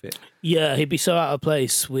a good fit. Yeah, he'd be so out of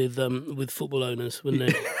place with football owners,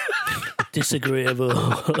 wouldn't he? Disagreeable,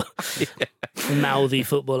 mouthy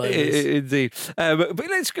football owners. Indeed. But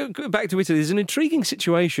let's go back to Italy. There's an intriguing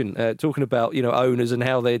situation talking about owners and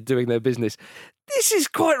how they're doing their business. This is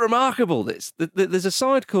quite remarkable. There's a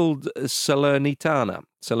side called Salernitana,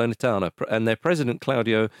 and their president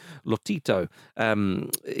Claudio Lotito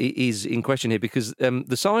is in question here because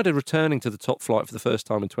the side are returning to the top flight for the first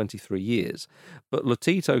time in 23 years, but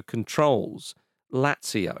Lotito controls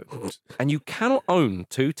Lazio, and you cannot own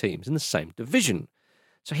 2 teams in the same division.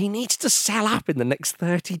 So he needs to sell up in the next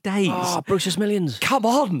 30 days. Oh, Bruce's Millions. Come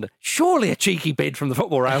on. Surely a cheeky bid from the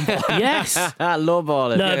Football Ramble. Yes.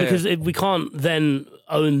 Lowball. No, because we can't then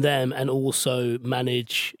own them and also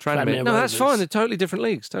manage Tranmere. No, that's fine. They're totally different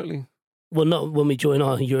leagues. Totally. Well, not when we join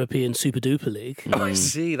our European Super Duper League. Oh, I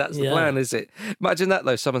see. That's the plan, is it? Imagine that,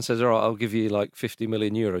 though. Someone says, all right, I'll give you like 50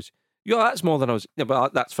 million euros. Yeah, that's more than I was. Yeah,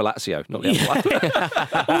 but that's for Lazio, not the other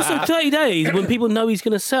one. Also, 30 days when people know he's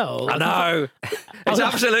going to sell. I know.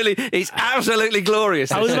 It's absolutely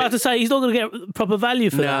glorious. I was about to say he's not going to get proper value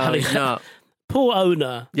for that. No, he's not. Poor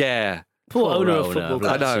owner. Yeah. Poor owner of football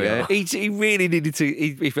clubs. I know, yeah. He really needed to.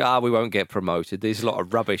 We won't get promoted. There's a lot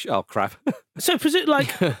of rubbish. Oh, crap. So,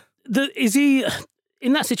 is he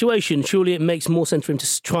in that situation? Surely it makes more sense for him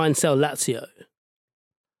to try and sell Lazio.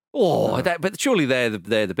 But surely they're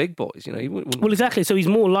the big boys, you know. Well, exactly. So he's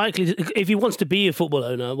more likely to, if he wants to be a football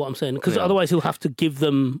owner. What I'm saying, because otherwise he'll have to give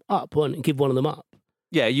them up, give one of them up.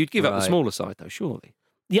 Yeah, you'd give up the smaller side, though, surely.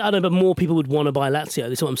 Yeah, I know, but more people would want to buy Lazio.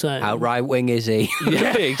 That's what I'm saying. How right wing is he?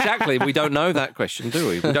 Yeah, exactly. We don't know that question, do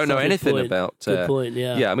we? We don't know anything about. Good point.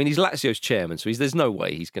 Yeah. Yeah, I mean, he's Lazio's chairman, so there's no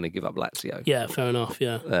way he's going to give up Lazio. Yeah, fair enough.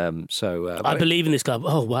 Yeah. I believe in this club.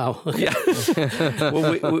 Oh wow. Okay. Yeah.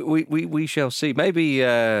 Well, we shall see. Maybe.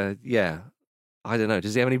 I don't know.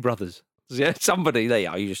 Does he have any brothers? Yeah, somebody. There you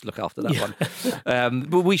are. You just look after that one.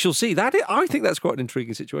 But we shall see. I think that's quite an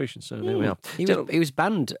intriguing situation. So there we are. He was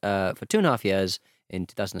banned for 2.5 years in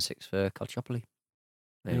 2006 for Calciopoli.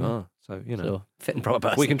 There you are. So, you know. So, fit and proper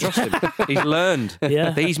person. We can trust him. He's learned.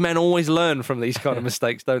 Yeah. These men always learn from these kind of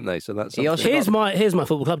mistakes, don't they? So that's here's my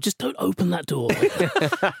football club. Just don't open that door.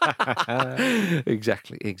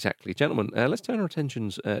 Exactly. Gentlemen, let's turn our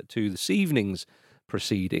attentions to this evening's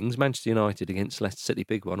proceedings. Manchester United against Leicester City,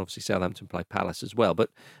 big one. Obviously, Southampton play Palace as well.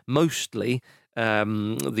 But mostly,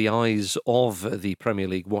 the eyes of the Premier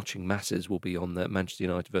League watching masses will be on the Manchester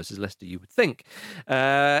United versus Leicester, you would think.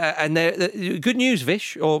 And good news,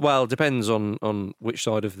 Vish, depends on which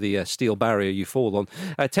side of the steel barrier you fall on.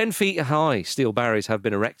 10 feet high steel barriers have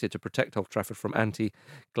been erected to protect Old Trafford from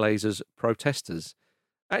anti-Glazers protesters.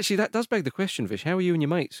 Actually, that does beg the question, Vish. How are you and your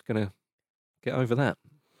mates going to get over that?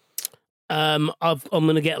 I'm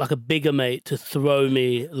going to get like a bigger mate to throw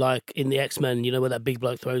me like in the X-Men, you know, where that big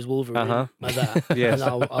bloke throws Wolverine, like that. Yes. And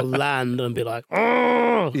I'll land and be like,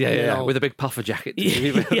 oh! Yeah, with a big puffer jacket.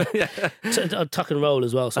 I'll tuck and roll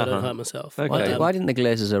as well, so I don't hurt myself. Okay. Why didn't the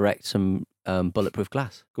Glazers erect some bulletproof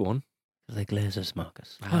glass? Go on. They're Glazers,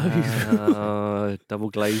 Marcus. Double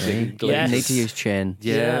glazing. Yes. Need to use chain.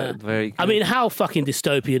 Yeah, very good. I mean, how fucking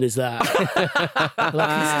dystopian is that?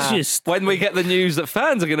 It's just... When we get the news that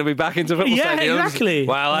fans are going to be back into football stadiums. Yeah, exactly.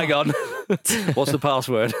 Well, hang on. What's the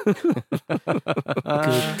password?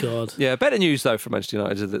 Good God. Yeah, better news, though, from Manchester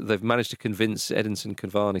United is that they've managed to convince Edinson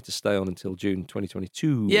Cavani to stay on until June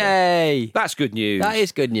 2022. Yay! That's good news. That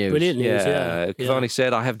is good news. Brilliant news, yeah. Cavani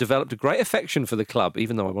said, I have developed a great affection for the club,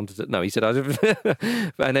 even though I wanted to... No, he said,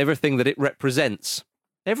 and everything that it represents.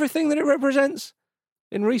 Everything that it represents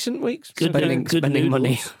in recent weeks. Spending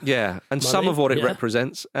money. Yeah, and some of what it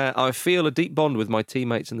represents. I feel a deep bond with my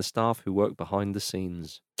teammates and the staff who work behind the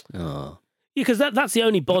scenes. Oh. Yeah, because that's the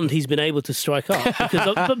only bond he's been able to strike up.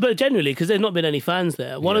 Because, but generally, because there's not been any fans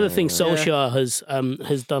there. One of the things Solskjaer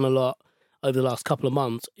has done a lot over the last couple of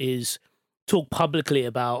months is talk publicly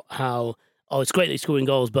about how, it's great that you're scoring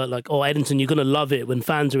goals, but like, Edinson, you're going to love it when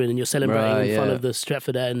fans are in and you're celebrating in front of the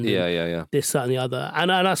Stretford end. Yeah. This, that, and the other.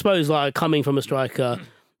 And I suppose, like, coming from a striker,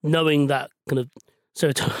 knowing that kind of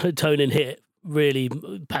serotonin hit really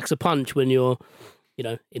packs a punch when you're, you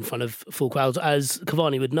know, in front of full crowds, as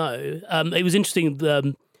Cavani would know. It was interesting,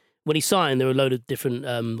 when he signed, there were a load of different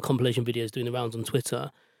compilation videos doing the rounds on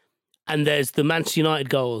Twitter. And there's the Manchester United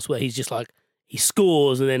goals where he's just like, he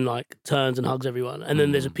scores and then like turns and hugs everyone. And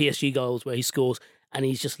then there's a PSG goals where he scores and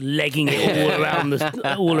he's just legging it all around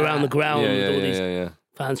the ground with all these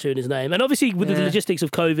fans cheering his name. And obviously with the logistics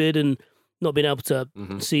of COVID and not being able to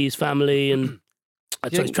see his family and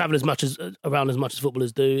travel around as much as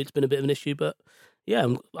footballers do, it's been a bit of an issue. But yeah,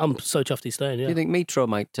 I'm so chuffed he's staying. Yeah. Do you think Mitro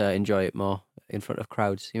might enjoy it more in front of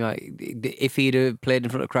crowds? He might, if he'd have played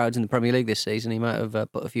in front of crowds in the Premier League this season, he might have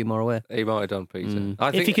put a few more away. He might have done, Peter.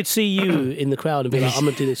 If he could see you in the crowd and be like, I'm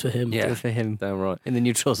going to do this for him. Yeah, do it for him. Damn right. In the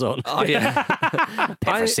neutral zone. Oh, yeah.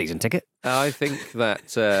 Pay for a season ticket. I think that,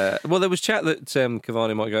 there was chat that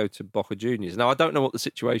Cavani might go to Boca Juniors. Now, I don't know what the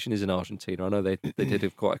situation is in Argentina. I know they did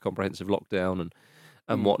have quite a comprehensive lockdown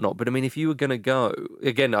and whatnot. But I mean, if you were going to go,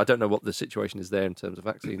 again, I don't know what the situation is there in terms of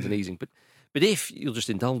vaccines and easing, but if you'll just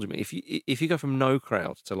indulge me, if you go from no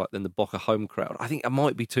crowd to like then the Boca home crowd, I think it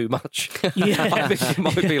might be too much. I think it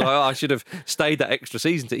might be like, I should have stayed that extra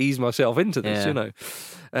season to ease myself into this, you know.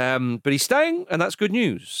 But he's staying, and that's good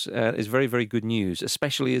news. It's very, very good news,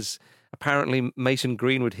 especially as apparently Mason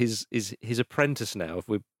Greenwood is his apprentice now. If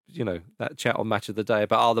we're that chat on Match of the Day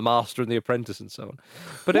about the Master and the Apprentice and so on.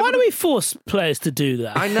 But why do we force players to do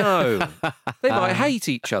that? I know. They might hate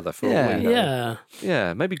each other for all we know.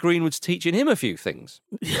 Yeah, maybe Greenwood's teaching him a few things.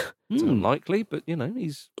 It's unlikely, but,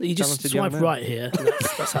 he's You just swipe right here.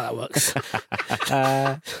 That's how that works.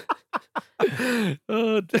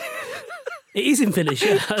 It is in Finnish,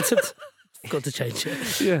 Got to change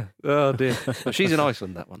it. Yeah. Oh, dear. Well, she's in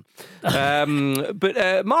Iceland, that one.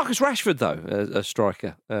 But Marcus Rashford, though, a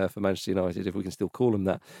striker for Manchester United, if we can still call him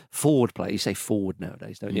that. Forward play. You say forward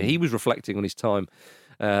nowadays, don't you? He was reflecting on his time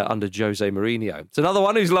under Jose Mourinho. It's another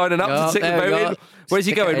one who's lining up to stick the boat in. Where's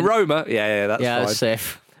he going? Roma? Yeah, that's fine. That's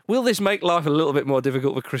safe. Will this make life a little bit more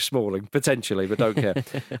difficult for Chris Smalling? Potentially, but don't care.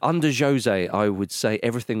 Under Jose, I would say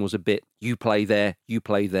everything was a bit, you play there, you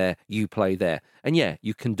play there, you play there. And yeah,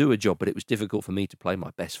 you can do a job, but it was difficult for me to play my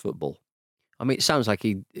best football. I mean, it sounds like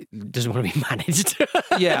he doesn't want to be managed.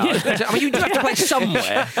 Yeah. I mean, you do have to play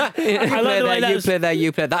somewhere. You play there,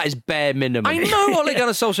 you play. That is bare minimum. I know Ole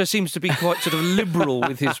Gunnar Solskjaer seems to be quite sort of liberal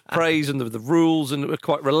with his praise and the rules and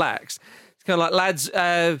quite relaxed. It's kind of like, lads...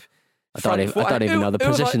 I don't even know the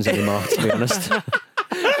positions anymore, to be honest. Who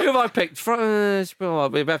have I picked? We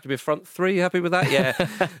have to be front three. Happy with that? Yeah.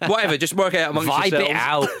 Whatever. Just work it out amongst yourselves. Vibe it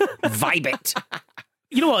out. Vibe it.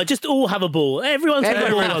 You know what? Just all have a ball. Everyone's got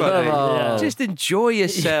a ball. Yeah. Just enjoy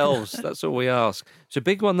yourselves. That's all we ask. It's a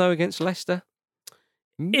big one, though, against Leicester.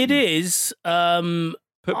 It is.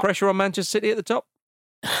 Put pressure on Manchester City at the top.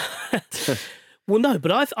 Well, no,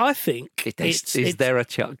 but I think is there a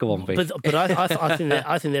chat? Go on, Vic. But I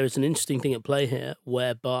think there is an interesting thing at play here,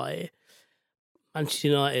 whereby Manchester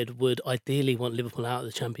United would ideally want Liverpool out of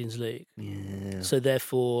the Champions League. Yeah. So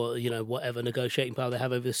therefore, whatever negotiating power they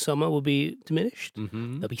have over the summer will be diminished.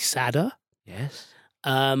 Mm-hmm. They'll be sadder. Yes.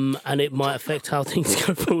 And it might affect how things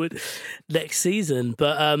go forward next season.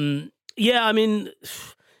 But yeah, I mean,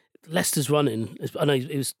 Leicester's running. I know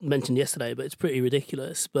it was mentioned yesterday, but it's pretty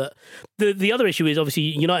ridiculous. But the other issue is obviously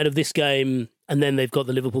United have this game, and then they've got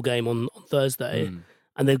the Liverpool game on Thursday.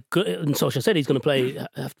 And and Solskjaer said he's going to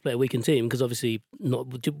have to play a weakened team because obviously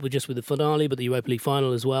we're just with the finale, but the Europa League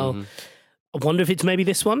final as well. I wonder if it's maybe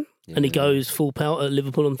this one, and he goes full pelt at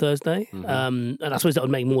Liverpool on Thursday. And I suppose that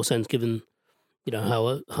would make more sense given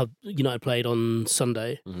how United played on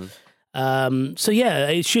Sunday. So yeah,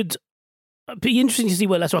 it should be interesting to see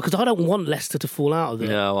where Leicester are, because I don't want Leicester to fall out of it.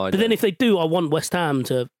 No, I don't. But then if they do, I want West Ham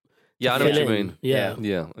to. Yeah, I know what you mean.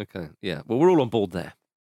 Yeah. Okay. Yeah. Well, we're all on board there.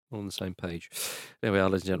 We're on the same page. There we are,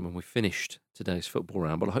 ladies and gentlemen. We finished today's football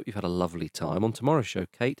round, but I hope you've had a lovely time. On tomorrow's show,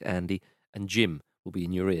 Kate, Andy, and Jim will be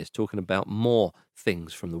in your ears talking about more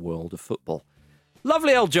things from the world of football.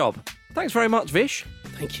 Lovely old job. Thanks very much, Vish.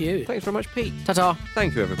 Thank you. Thanks very much, Pete. Ta-ta.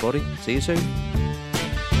 Thank you, everybody. See you soon.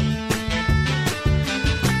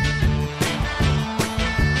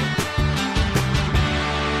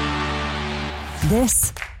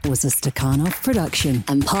 This was a Stakhanov production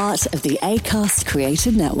and part of the Acast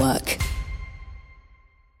Creative Network.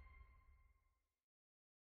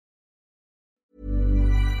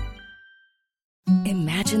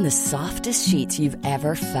 Imagine the softest sheets you've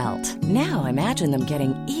ever felt. Now imagine them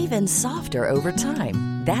getting even softer over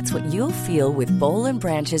time. That's what you'll feel with Boll &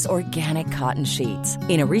 Branch's organic cotton sheets.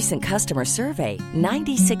 In a recent customer survey,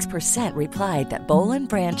 96% replied that Boll &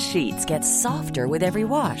 Branch sheets get softer with every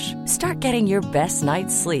wash. Start getting your best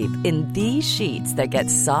night's sleep in these sheets that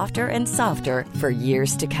get softer and softer for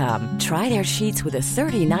years to come. Try their sheets with a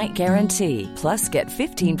 30-night guarantee. Plus, get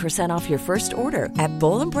 15% off your first order at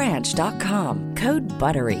bollandbranch.com. Code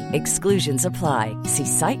BUTTERY. Exclusions apply. See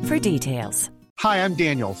site for details. Hi, I'm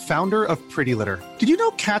Daniel, founder of Pretty Litter. Did you know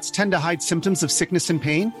cats tend to hide symptoms of sickness and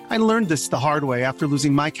pain? I learned this the hard way after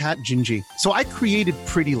losing my cat, Gingy. So I created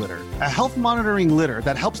Pretty Litter, a health monitoring litter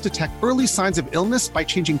that helps detect early signs of illness by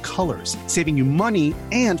changing colors, saving you money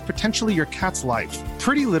and potentially your cat's life.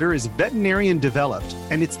 Pretty Litter is veterinarian developed,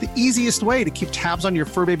 and it's the easiest way to keep tabs on your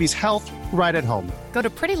fur baby's health right at home. Go to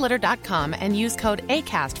prettylitter.com and use code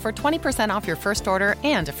ACAST for 20% off your first order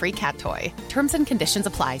and a free cat toy. Terms and conditions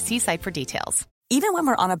apply. See site for details. Even when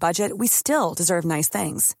we're on a budget, we still deserve nice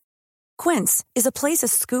things. Quince is a place to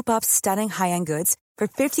scoop up stunning high-end goods for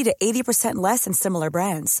 50 to 80% less than similar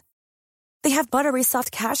brands. They have buttery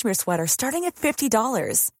soft cashmere sweaters starting at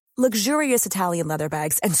 $50, luxurious Italian leather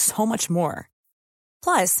bags, and so much more.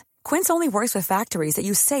 Plus, Quince only works with factories that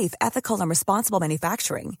use safe, ethical, and responsible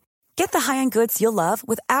manufacturing. Get the high-end goods you'll love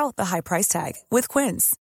without the high price tag with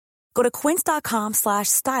Quince. Go to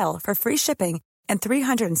quince.com/style for free shipping and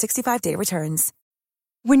 365-day returns.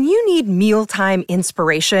 When you need mealtime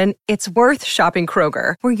inspiration, it's worth shopping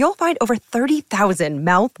Kroger, where you'll find over 30,000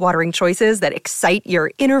 mouth-watering choices that excite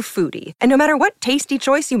your inner foodie. And no matter what tasty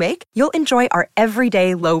choice you make, you'll enjoy our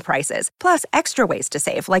everyday low prices, plus extra ways to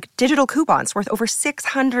save, like digital coupons worth over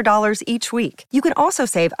 $600 each week. You can also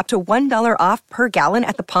save up to $1 off per gallon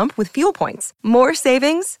at the pump with fuel points. More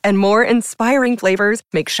savings and more inspiring flavors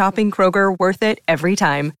make shopping Kroger worth it every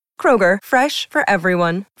time. Kroger, fresh for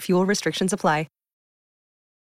everyone. Fuel restrictions apply.